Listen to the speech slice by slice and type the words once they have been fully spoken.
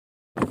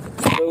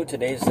So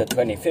today's the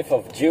 25th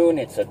of June,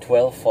 it's at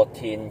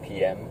 12:14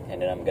 p.m.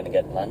 and then I'm gonna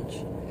get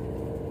lunch.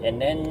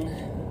 And then,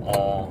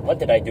 what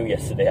did I do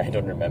yesterday? I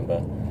don't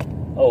remember.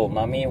 Oh,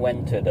 Mommy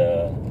went to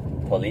the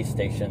police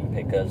station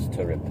because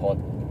to report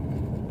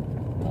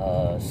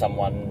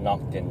someone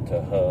knocked into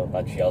her,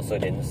 but she also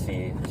didn't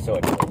see, so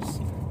it was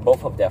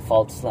both of their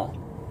faults lah.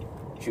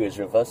 She was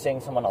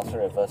reversing, someone also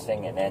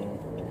reversing, and then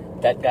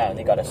that guy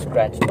only got a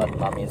scratch, but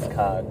Mommy's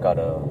car got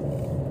a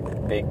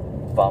big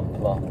bump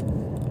lah.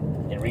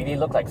 It really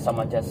looked like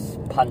someone just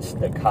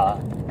punched the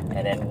car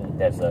and then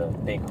there's a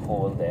big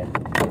hole there.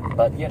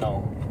 But you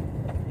know,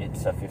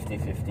 it's a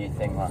 50-50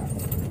 thing lah.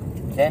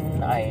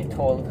 Then I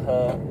told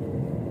her,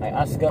 I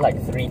asked her like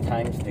 3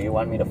 times, do you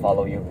want me to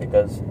follow you?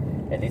 Because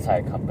at least I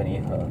accompany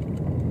her.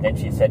 Then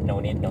she said no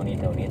need.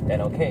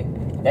 Then okay.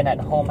 Then at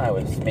home I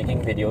was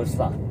making videos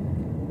lah.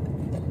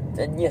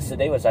 Then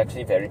yesterday was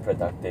actually very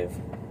productive.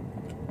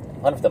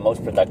 One of the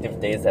most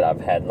productive days that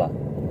I've had lah.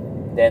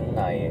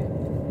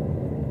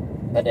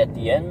 But at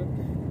the end,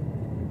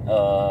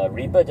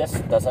 Reaper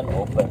just doesn't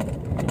open.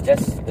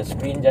 The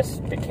screen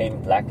just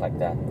became black like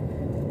that.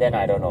 Then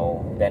I don't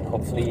know. Then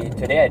hopefully,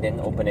 today I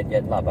didn't open it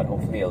yet lah, but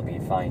hopefully it'll be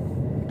fine.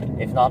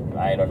 If not,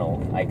 I don't know.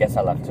 I guess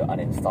I'll have to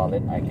uninstall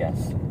it, I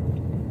guess.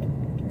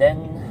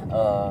 Then,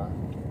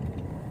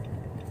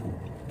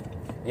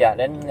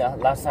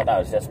 last night I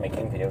was just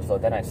making videos, so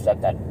then I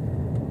slept at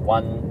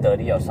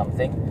 1:30 or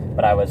something.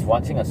 But I was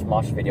watching a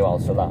Smosh video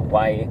also lah.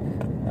 Why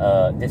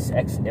this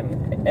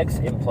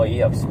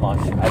ex-employee of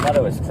Smosh, I thought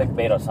it was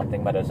clickbait or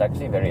something, but it was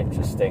actually very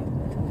interesting.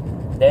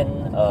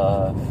 Then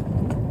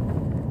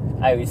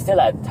I still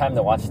had time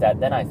to watch that.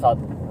 Then I thought,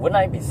 wouldn't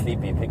I be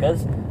sleepy?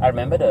 Because I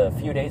remembered a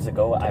few days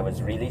ago I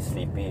was really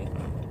sleepy.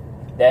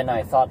 Then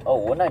I thought,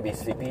 oh, wouldn't I be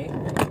sleepy?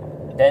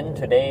 Then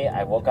today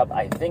I woke up,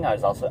 I think I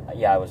was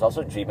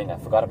also dreaming. I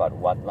forgot about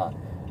what lah.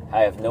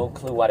 I have no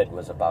clue what it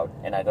was about,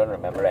 and I don't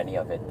remember any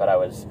of it. But I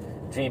was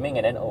dreaming,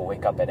 and then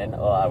wake up, and then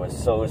I was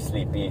so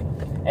sleepy.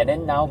 And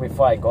then now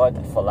before I go out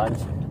for lunch,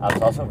 I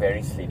was also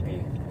very sleepy.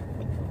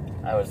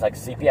 I was like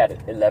sleepy at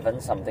 11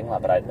 something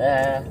lah, but I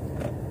didn't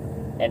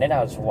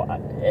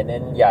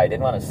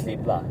want to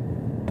sleep lah.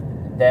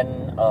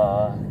 Then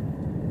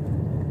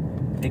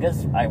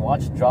because I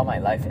watched Draw My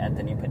Life,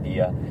 Anthony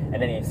Padilla,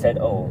 and then he said,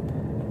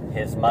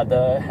 his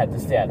mother had to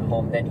stay at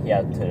home, then he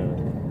had to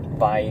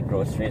buy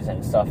groceries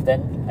and stuff.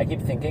 Then I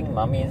keep thinking,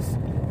 Mommy's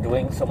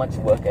doing so much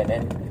work, and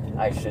then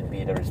I should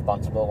be the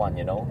responsible one,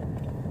 you know.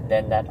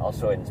 Then that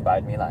also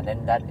inspired me lah. And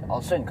then that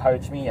also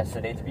encouraged me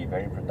yesterday to be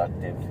very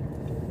productive.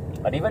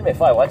 But even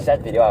before I watched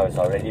that video, I was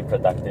already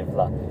productive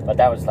lah. But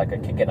that was like a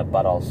kick in the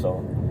butt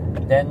also.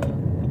 Then,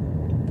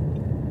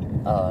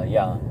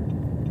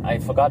 I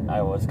forgot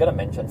I was gonna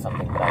mention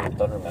something, but I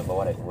don't remember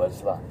what it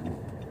was lah.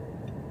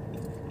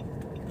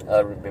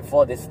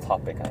 Before this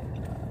topic,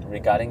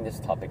 regarding this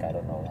topic, I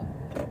don't know lah.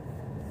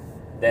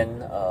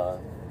 Then,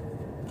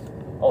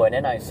 and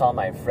then I saw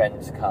my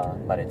friend's car,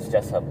 but it's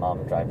just her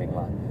mom driving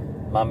lah.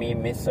 Mommy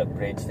missed a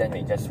bridge, then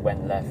we just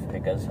went left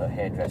because her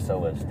hairdresser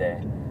was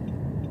there.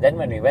 Then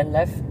when we went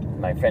left,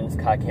 my friend's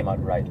car came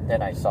out right.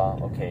 Then I saw,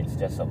 okay, it's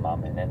just her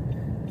mom, and then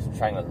I was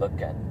trying to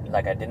look at,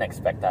 like I didn't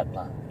expect that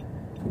lah.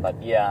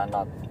 But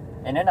not.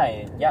 And then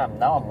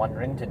now I'm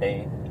wondering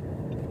today,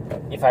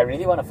 if I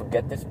really want to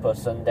forget this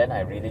person, then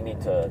I really need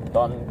to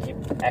don't keep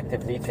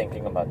actively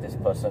thinking about this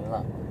person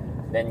lah.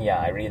 Then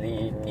I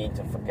really need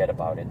to forget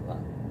about it lah.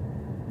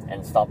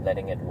 And stop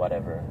letting it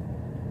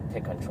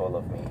take control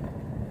of me.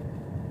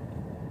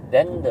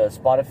 Then the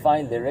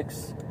Spotify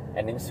lyrics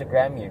and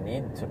Instagram, you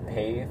need to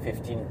pay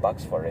 $15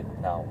 for it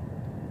now.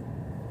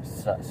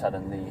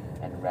 Suddenly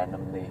and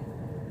randomly.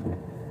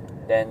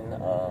 Then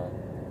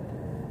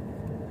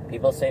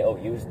people say,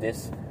 use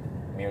this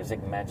music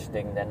match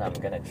thing, then I'm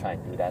gonna try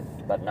and do that.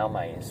 But now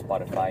my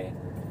Spotify,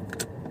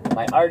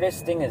 my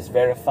artist thing is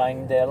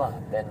verifying there lah.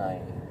 Then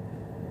I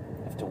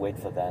have to wait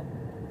for that.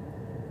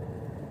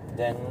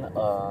 Then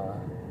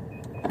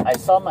I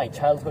saw my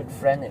childhood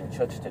friend in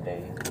church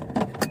today.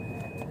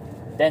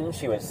 Then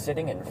she was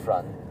sitting in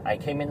front. I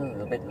came in a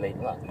little bit late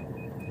lah.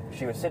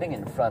 She was sitting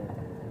in front.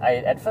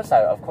 At first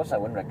I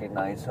wouldn't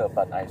recognize her,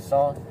 but I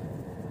saw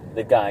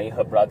the guy,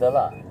 her brother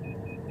lah.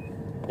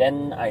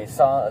 Then I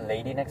saw a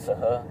lady next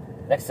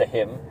to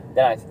him.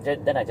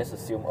 Then I just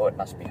assumed, it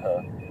must be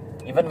her.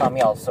 Even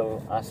Mommy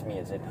also asked me,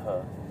 is it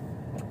her?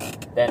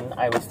 Then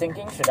I was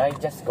thinking, should I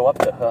just go up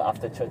to her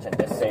after church and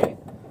just say,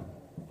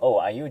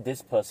 are you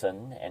this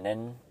person? And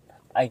then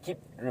I keep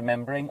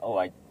remembering,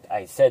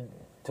 I said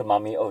to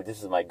Mommy,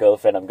 this is my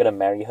girlfriend, I'm gonna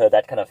marry her,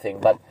 that kind of thing.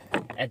 But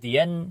at the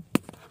end,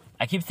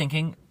 I keep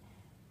thinking,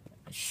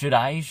 should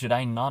I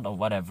not, or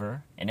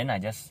whatever? And then I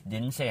just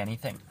didn't say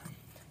anything.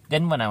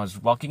 Then when I was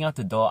walking out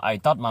the door, I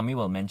thought Mommy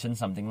will mention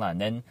something lah,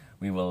 and then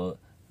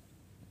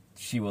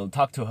she will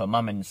talk to her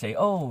mom and say,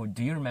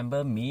 do you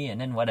remember me?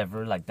 And then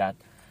whatever, like that.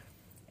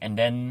 And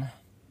then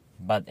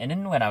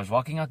when I was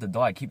walking out the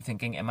door, I keep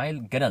thinking, am I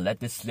gonna let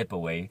this slip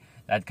away?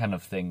 That kind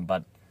of thing.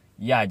 But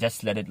I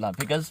just let it lah,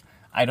 because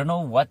I don't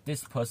know what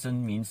this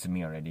person means to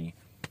me already.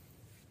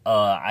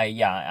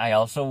 I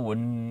also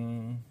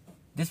wouldn't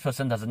this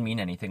person doesn't mean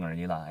anything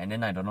already lah. And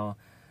then I don't know,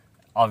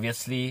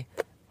 obviously,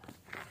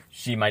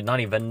 she might not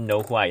even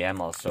know who I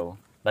am also.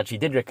 But she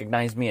did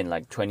recognize me in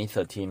like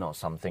 2013 or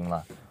something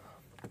lah.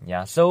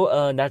 Yeah,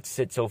 so that's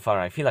it so far.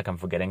 I feel like I'm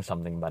forgetting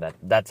something, but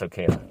that's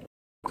okay lah.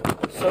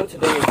 So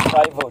today is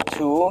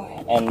 5:02,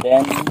 and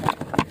then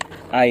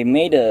I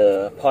made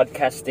a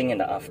podcasting in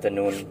the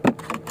afternoon,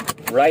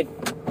 right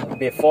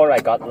before I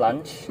got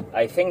lunch.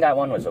 I think that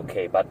one was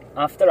okay, but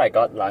after I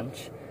got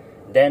lunch,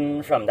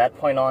 then from that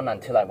point on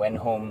until I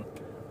went home,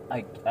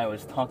 I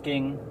was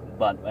talking,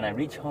 but when I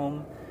reached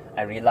home,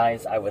 I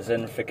realized I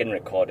wasn't freaking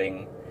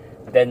recording.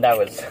 Then that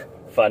was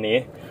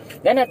funny.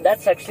 Then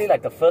that's actually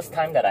like the first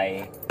time that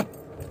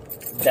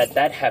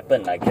that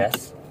happened, I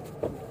guess.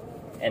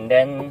 And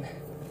then,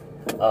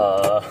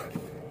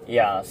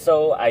 yeah,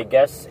 so I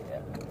guess,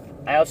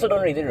 I also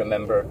don't really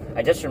remember.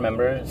 I just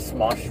remember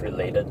Smosh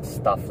related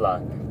stuff lah.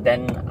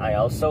 Then I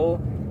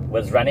also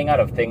was running out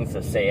of things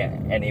to say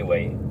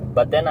anyway.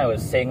 But then I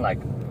was saying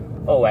like,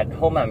 oh, at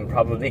home I'm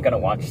probably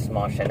gonna watch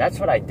Smosh, and that's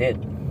what I did.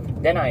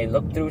 Then I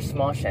looked through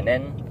Smosh and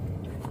then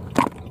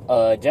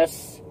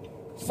just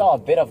saw a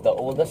bit of the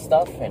older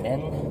stuff, and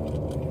then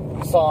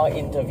saw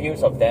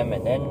interviews of them,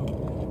 and then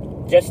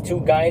just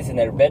two guys in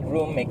their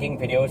bedroom making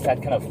videos,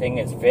 that kind of thing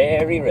is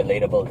very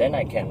relatable. Then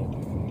I can,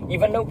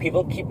 even though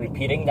people keep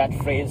repeating that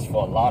phrase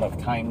for a lot of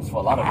times, for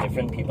a lot of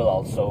different people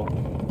also,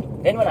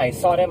 then when I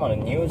saw them on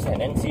the news and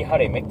then see how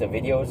they make the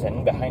videos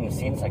and behind the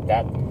scenes like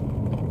that,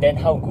 then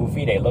how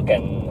goofy they look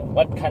and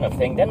what kind of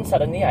thing, then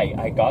suddenly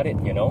I got it,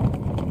 you know.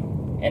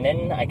 And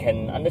then I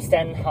can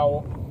understand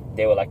how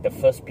they were like the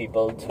first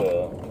people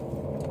to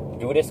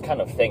do this kind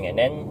of thing. And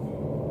then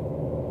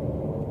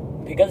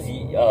because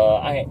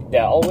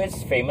there are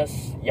always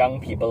famous young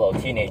people or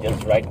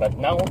teenagers, right? But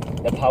now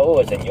the power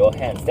was in your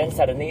hands. Then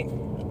suddenly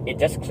it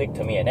just clicked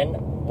to me, and then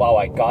wow,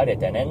 I got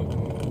it. And then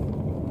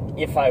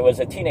if I was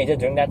a teenager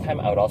during that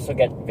time, I would also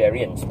get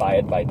very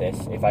inspired by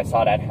this. If I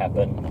saw that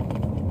happen,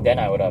 then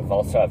I would have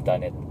also have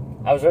done it.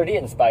 I was already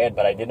inspired,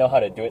 but I didn't know how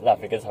to do it lah,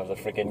 because I was a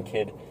freaking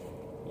kid.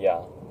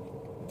 Yeah.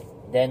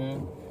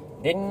 Then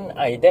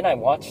I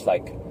watched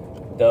like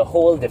the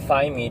whole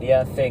Defy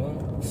Media thing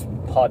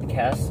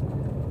podcast,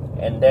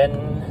 and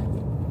then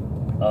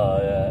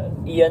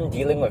Ian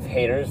dealing with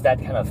haters, that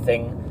kind of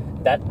thing.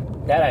 That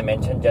I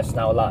mentioned just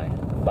now lah,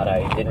 but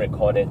I didn't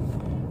record it.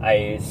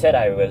 I said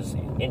I was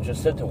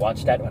interested to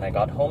watch that when I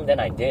got home, then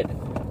I did.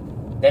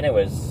 Then it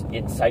was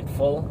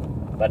insightful,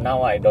 but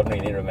now I don't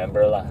really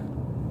remember lah.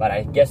 But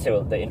I guess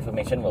the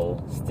information will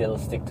still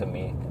stick to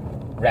me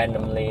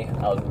randomly.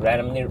 I'll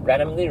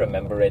randomly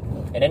remember it.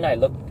 And then I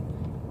looked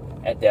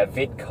at their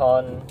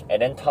VidCon,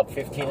 and then top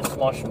 15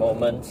 Smosh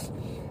moments,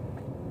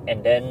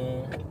 and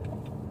then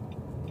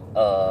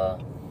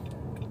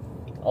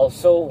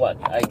also what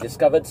I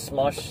discovered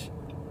Smosh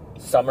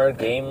Summer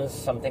Games,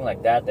 something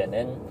like that. And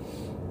then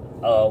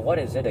what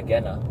is it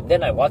again?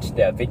 Then I watched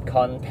their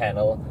VidCon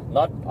panel,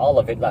 not all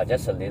of it lah,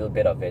 just a little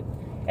bit of it.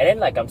 And then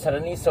like I'm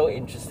suddenly so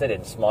interested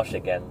in Smosh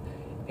again,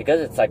 because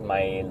it's like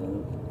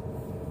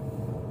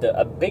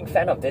a big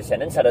fan of this,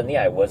 and then suddenly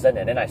I wasn't,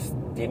 and then I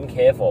didn't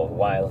care for a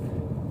while.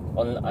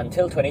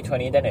 Until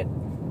 2020, then it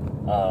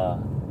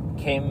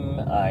came,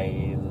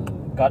 I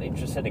got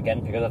interested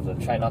again because of the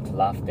Try Not to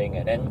Laugh thing,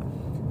 and then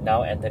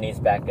now Anthony's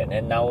back, and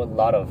then now a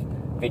lot of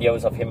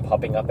videos of him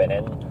popping up, and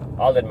then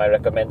all in my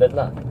recommended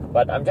lah.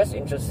 But I'm just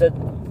interested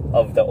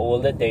of the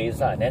older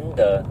days lah, and then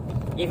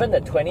even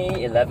the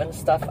 2011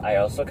 stuff, I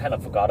also kind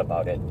of forgot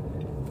about it.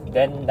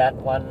 Then that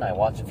one I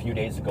watched a few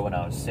days ago when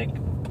I was sick.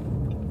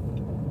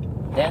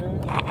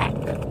 Then,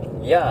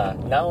 yeah,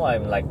 now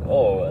I'm like,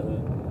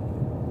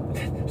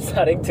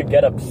 starting to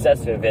get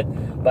obsessed with it.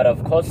 But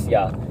of course,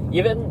 yeah,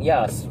 even,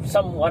 yeah,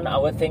 some 1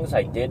 hour things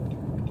I did,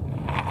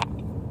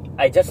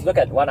 I just look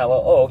at 1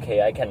 hour,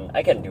 okay, I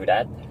can do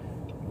that.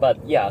 But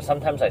yeah,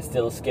 sometimes I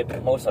still skip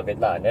most of it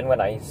lah. And then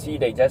when I see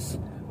they just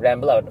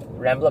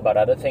ramble about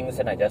other things,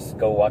 and I just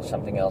go watch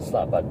something else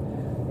lah. But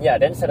yeah,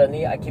 then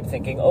suddenly I keep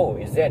thinking,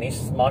 is there any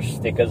Smosh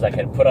stickers I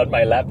can put on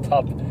my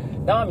laptop?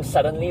 Now I'm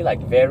suddenly like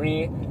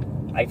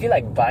I feel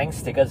like buying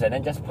stickers and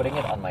then just putting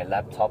it on my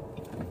laptop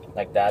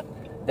like that.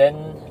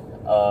 Then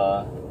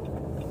I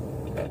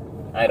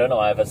don't know,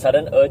 I have a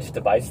sudden urge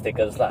to buy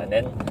stickers lah. And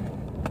then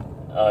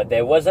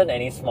there wasn't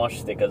any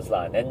Smosh stickers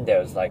lah. And then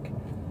there's like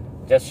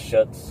just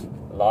shirts,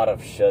 a lot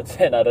of shirts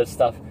and other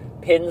stuff.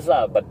 Pins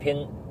lah, but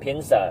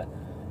pins are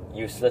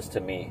useless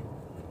to me.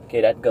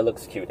 Okay, that girl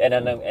looks cute. And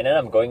then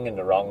I'm going in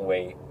the wrong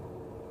way.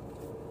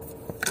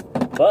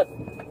 But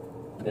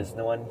there's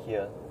no one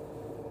here,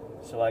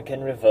 so I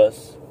can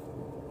reverse.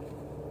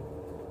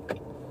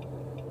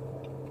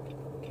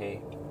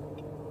 Okay.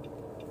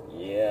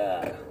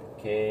 Yeah.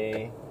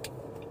 Okay.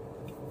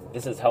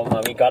 This is how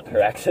mommy got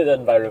her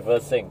accident, by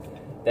reversing.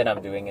 Then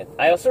I'm doing it.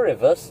 I also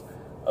reverse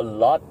a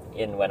lot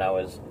when I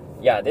was...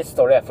 Yeah, this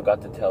story I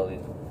forgot to tell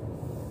you.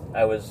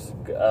 I was...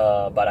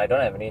 but I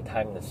don't have any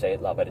time to say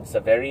it lah. But it's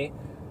a very...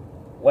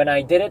 When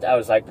I did it, I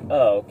was like,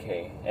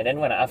 okay. And then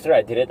after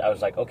I did it, I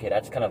was like, okay,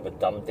 that's kind of a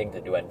dumb thing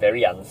to do and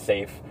very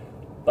unsafe.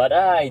 But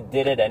I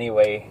did it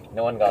anyway.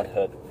 No one got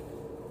hurt.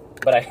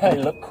 But I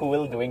look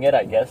cool doing it,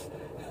 I guess.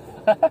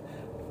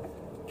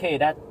 Okay,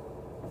 that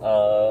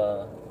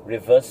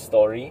reverse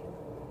story.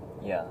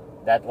 Yeah,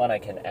 that one I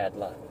can add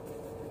lah.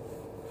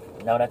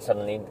 Now that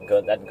suddenly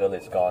that girl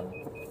is gone.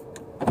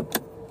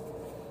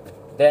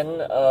 Then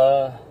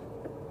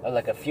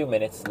like a few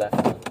minutes left.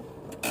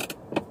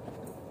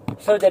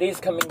 So Daddy's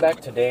coming back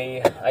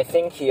today. I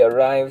think he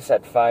arrives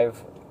at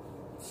 5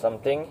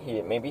 something.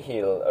 Maybe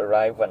he'll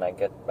arrive when I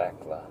get back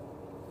lah.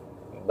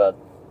 But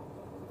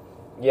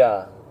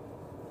yeah,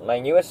 my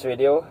newest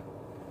video,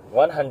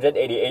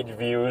 188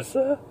 views.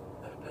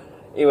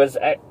 It was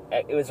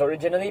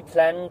originally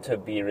planned to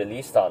be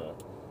released on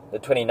the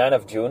 29th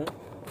of June.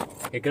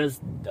 Because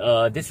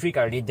this week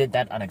I already did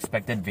that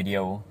unexpected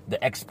video,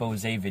 the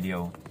expose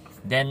video.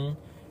 Then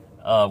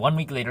 1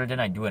 week later, then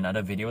I do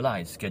another video lah.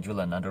 I schedule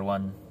another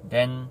one.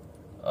 Then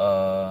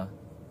I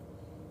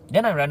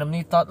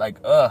randomly thought like,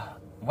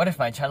 what if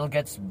my channel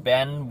gets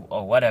banned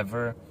or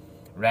whatever,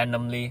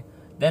 randomly?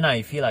 Then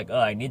I feel like,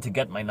 I need to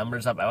get my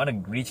numbers up. I want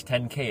to reach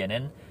 10k, and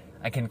then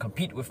I can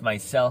compete with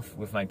myself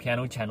with my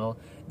piano channel.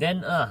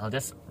 Then I'll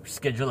just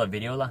schedule a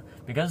video lah.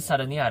 Because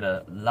suddenly I had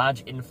a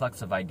large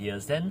influx of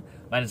ideas. Then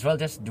might as well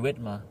just do it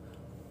ma.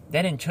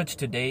 Then in church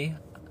today,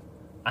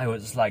 I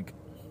was like,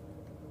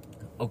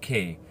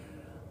 okay,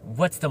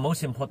 what's the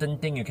most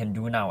important thing you can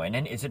do now? And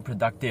then is it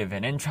productive?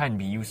 And then try and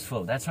be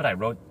useful. That's what I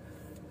wrote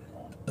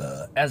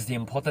as the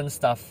important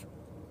stuff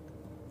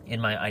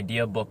in my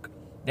idea book.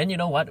 Then you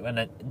know what?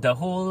 When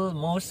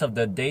most of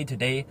the day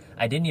today,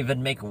 I didn't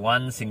even make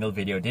one single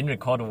video. Didn't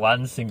record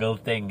one single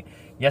thing.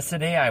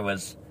 Yesterday I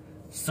was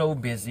so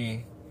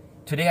busy.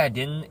 Today I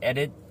didn't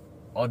edit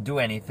or do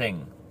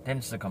anything. Then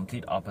it's the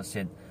complete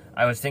opposite.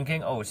 I was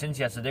thinking, since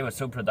yesterday was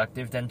so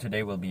productive, then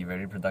today will be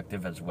very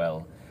productive as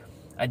well.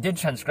 I did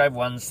transcribe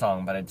one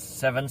song, but it's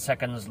 7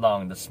 seconds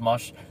long. The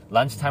Smosh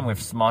Lunchtime with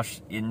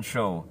Smosh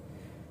intro.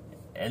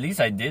 At least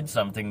I did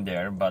something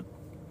there, but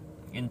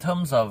in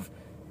terms of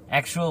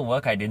actual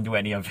work, I didn't do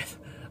any of it.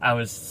 I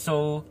was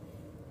so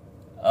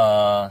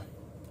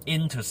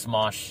into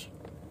Smosh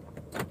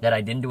that I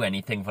didn't do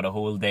anything for the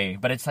whole day.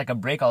 But it's like a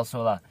break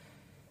also lah.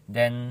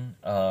 Then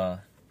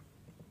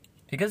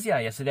because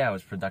yesterday I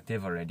was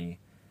productive already.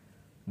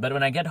 But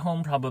when I get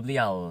home, probably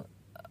I'll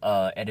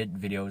edit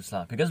videos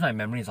lah. Because my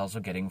memory is also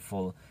getting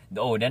full.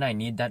 Then I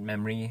need that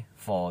memory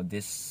for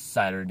this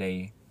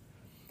Saturday.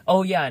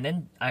 And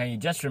then I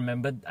just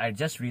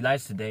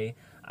realized today,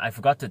 I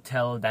forgot to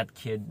tell that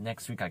kid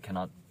next week I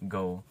cannot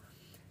go.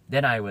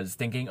 Then I was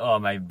thinking,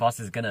 my boss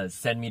is gonna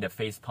send me the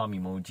facepalm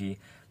emoji.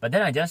 But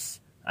then I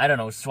just,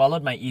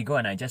 swallowed my ego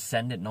and I just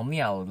send it.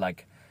 Normally I'll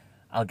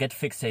get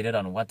fixated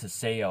on what to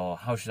say or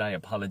how should I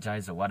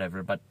apologize or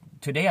whatever. But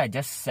today I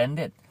just send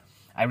it.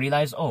 I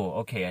realized,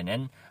 okay. And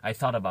then I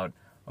thought about,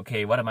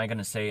 okay, what am I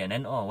gonna say? And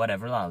then,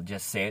 whatever, I'll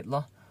just say it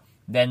lah.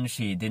 Then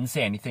she didn't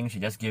say anything. She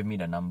just gave me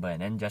the number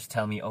and then just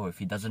tell me, if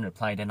he doesn't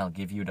reply, then I'll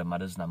give you the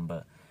mother's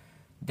number.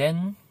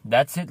 Then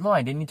that's it lah.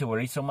 I didn't need to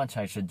worry so much.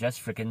 I should just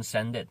freaking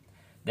send it.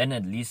 Then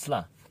at least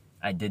lah,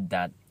 I did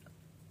that.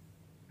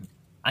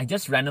 I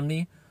just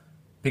randomly,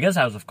 because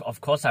I was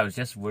of course I was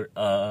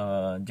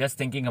just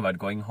thinking about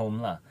going home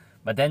lah.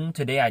 But then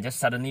today I just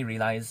suddenly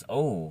realized,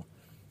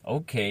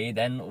 okay,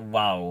 then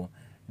wow.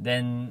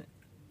 Then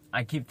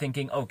I keep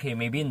thinking, okay,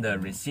 maybe in the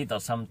receipt or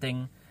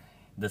something,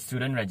 the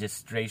student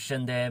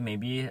registration there,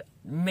 maybe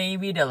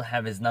they'll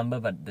have his number,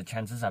 but the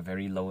chances are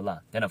very low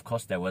lah. Then of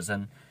course there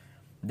wasn't.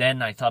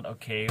 Then I thought,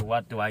 okay,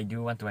 what do I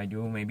do?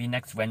 Maybe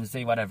next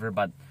Wednesday, whatever.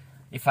 But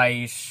if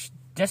I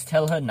just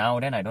tell her now,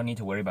 then I don't need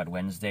to worry about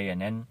Wednesday.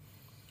 And then,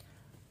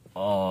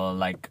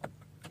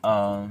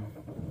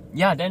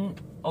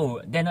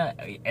 then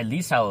at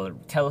least I'll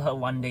tell her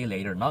 1 day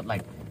later, not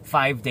like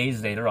 5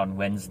 days later on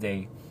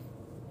Wednesday.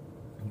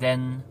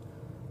 Then,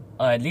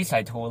 at least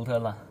I told her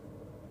lah.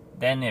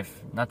 Then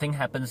if nothing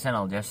happens, then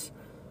I'll just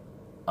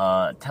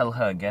tell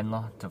her again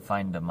lah to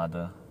find the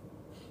mother.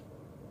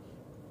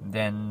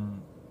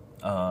 Then,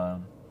 at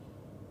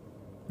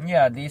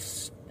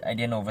least I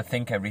didn't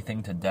overthink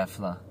everything to death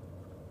lah.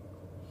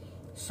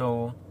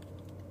 So,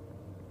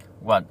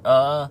 what?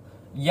 I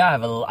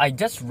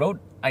just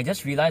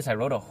realized I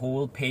wrote a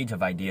whole page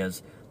of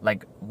ideas,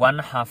 like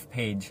 1/2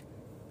 page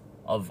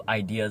of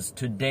ideas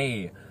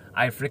today.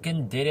 I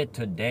freaking did it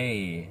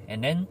today.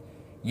 And then,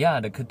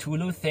 the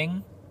Cthulhu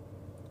thing,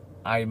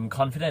 I'm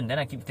confident. Then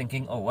I keep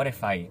thinking, what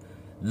if I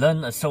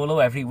learn a solo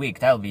every week?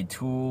 That'll be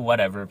too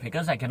whatever,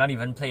 because I cannot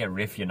even play a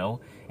riff, And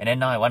then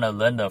now I want to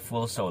learn the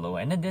full solo.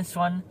 And then this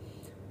one,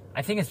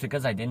 I think it's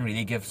because I didn't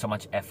really give so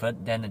much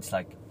effort. Then it's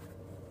like,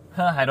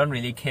 I don't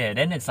really care.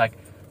 Then it's like,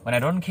 when I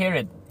don't care,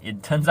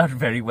 it turns out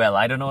very well.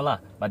 I don't know lah,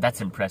 but that's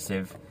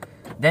impressive.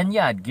 Then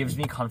it gives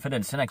me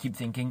confidence. And I keep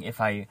thinking,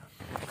 if I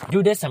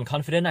do this, I'm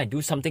confident. I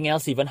do something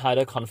else even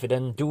harder,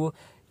 confident.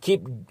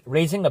 Keep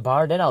raising the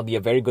bar, then I'll be a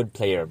very good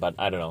player. But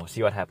I don't know.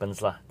 See what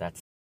happens lah.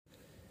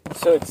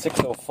 So it's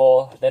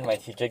 6:04. Then my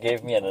teacher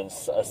gave me an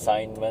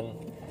assignment.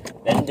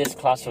 Then this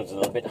class was a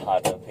little bit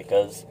harder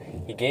because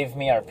he gave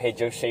me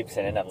arpeggio shapes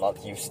and then I'm not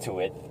used to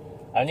it.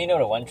 I only know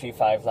the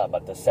 135 lah,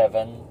 but the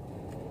 7,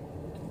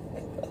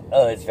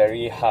 it's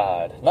very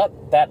hard. Not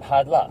that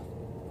hard lah,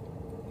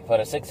 for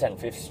the 6th and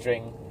 5th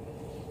string.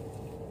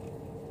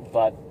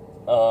 But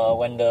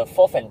when the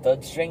 4th and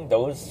 3rd string,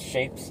 those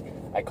shapes,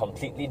 I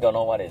completely don't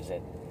know what is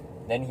it.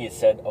 Then he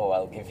said, oh,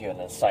 I'll give you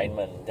an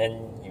assignment.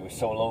 Then you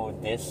solo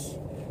this,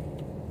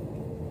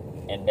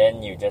 and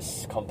then you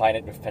just combine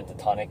it with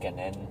pentatonic, and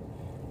then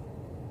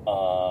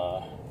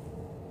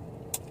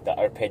the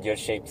arpeggio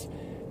shapes.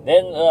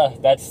 Then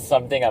that's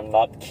something I'm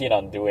not keen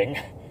on doing.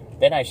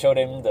 Then I showed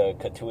him the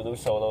Cthulhu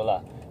solo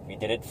lah. We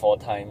did it 4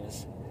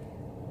 times.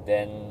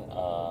 Then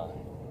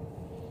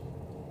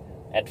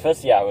at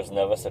first, I was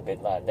nervous a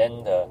bit lah.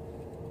 Then the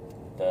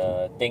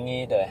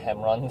thingy, the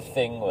hammer-on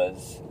thing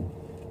was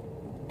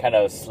kind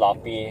of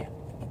sloppy.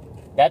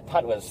 That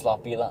part was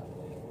sloppy lah.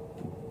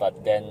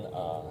 But then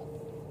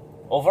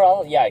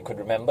overall, I could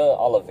remember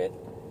all of it.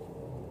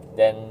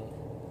 Then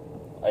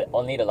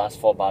only the last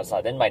 4 bars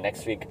lah. Then by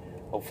next week,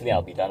 hopefully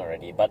I'll be done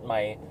already. But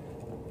my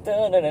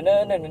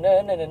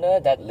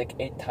that lick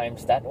 8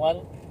 times, that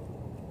one,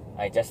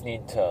 I just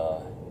need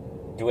to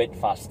do it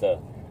faster.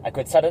 I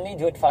could suddenly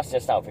do it fast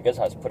just now because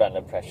I was put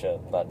under pressure,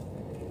 but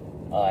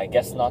I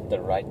guess not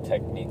the right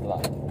technique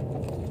lah.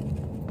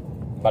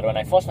 But when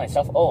I forced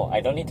myself,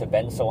 I don't need to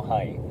bend so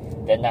high,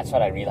 then that's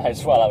what I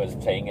realized while I was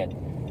playing it.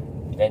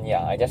 Then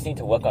I just need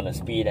to work on the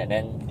speed, and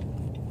then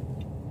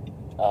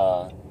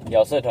you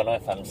also don't know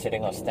if I'm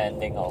sitting or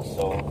standing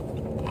also.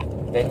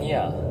 Then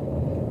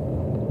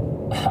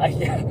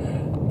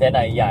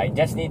I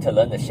just need to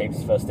learn the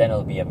shapes first, then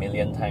it'll be a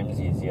million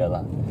times easier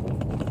lah.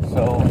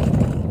 So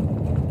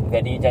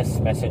Betty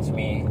just messaged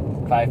me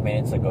 5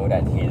 minutes ago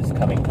that he is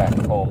coming back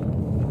home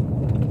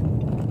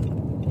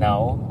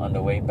now on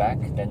the way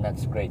back. Then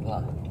that's great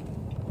lah.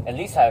 At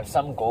least I have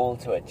some goal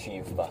to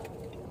achieve bah.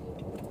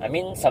 I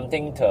mean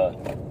something to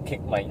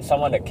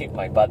someone to kick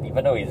my butt,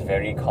 even though he's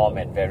very calm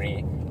and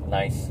very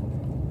nice.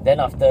 Then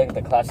after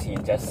the class he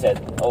just said,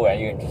 oh, are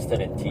you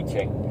interested in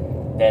teaching?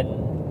 Then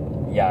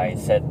I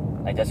said,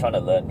 I just want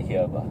to learn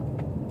here bah.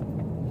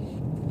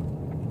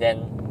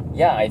 Then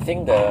I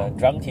think the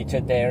drum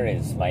teacher there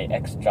is my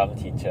ex-drum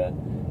teacher.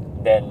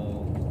 Then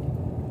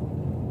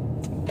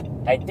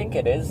I think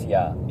it is,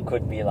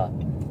 could be lah.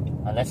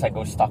 Unless I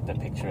go stalk the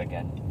picture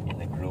again in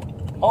the group.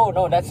 Oh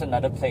no, that's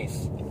another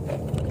place.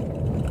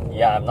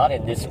 I'm not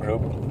in this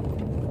group.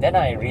 Then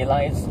I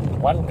realized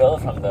one girl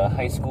from the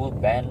high school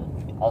band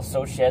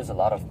also shares a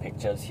lot of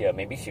pictures here.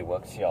 Maybe she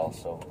works here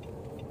also.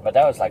 But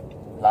that was like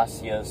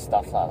last year's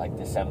stuff lah, like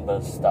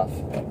December's stuff.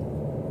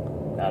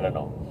 I don't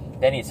know.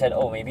 Then he said,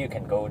 oh, maybe you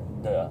can go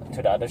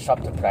to the other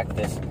shop to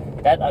practice.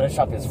 That other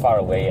shop is far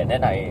away, and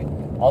then I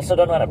also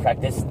don't want to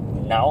practice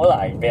now.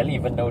 I barely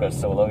even know the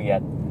solo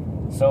yet.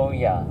 So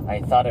I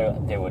thought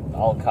they would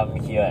all come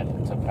here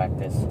and to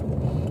practice.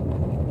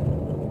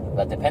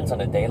 But depends on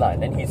the day lah.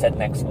 And then he said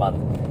next month.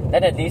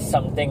 Then at least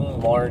something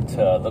more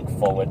to look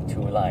forward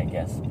to lah, I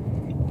guess.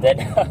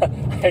 Then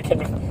I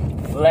can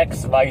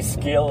flex my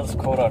skills,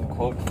 quote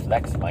unquote,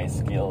 flex my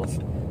skills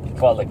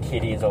to all the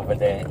kiddies over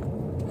there.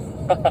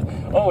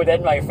 Oh,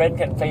 then my friend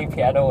can play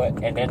piano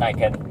and then I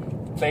can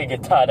play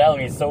guitar. That'll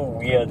be so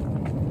weird.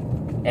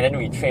 And then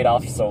we trade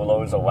off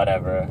solos or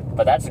whatever.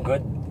 But that's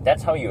good.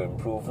 That's how you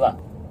improve lah.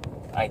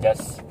 I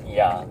just,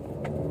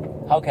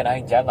 how can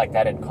I jam like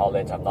that in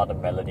college? I'm not a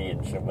melody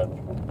instrument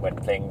when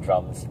playing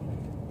drums.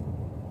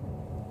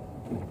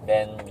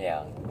 Then,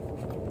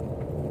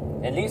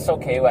 at least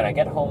okay, when I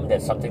get home,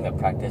 there's something to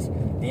practice.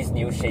 These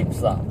new shapes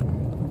lah.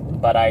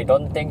 But I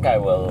don't think I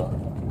will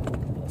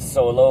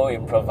solo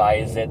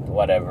improvise it,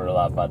 whatever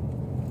lah. But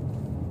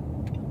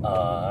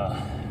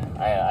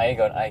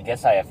I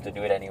guess I have to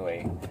do it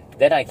anyway.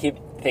 Then I keep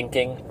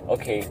thinking,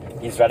 okay,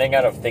 he's running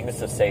out of things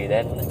to say.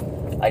 Then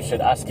I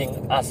should ask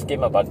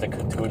him about the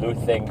Cthulhu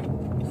thing.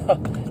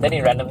 Then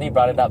he randomly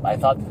brought it up. I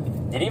thought,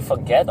 did he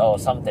forget or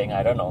something?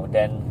 I don't know.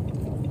 Then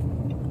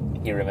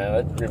he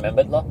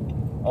remembered lah.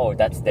 Oh,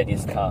 that's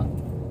Daddy's car.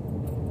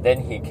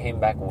 Then he came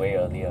back way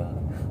earlier.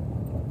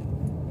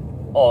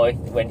 Or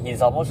when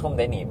he's almost home,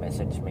 then he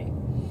messaged me.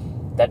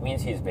 That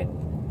means he's been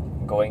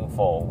going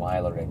for a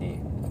while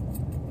already.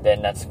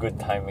 Then that's good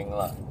timing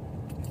lah.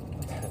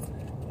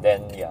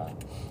 Then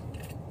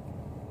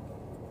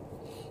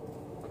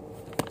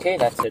Okay,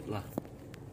 that's it lah.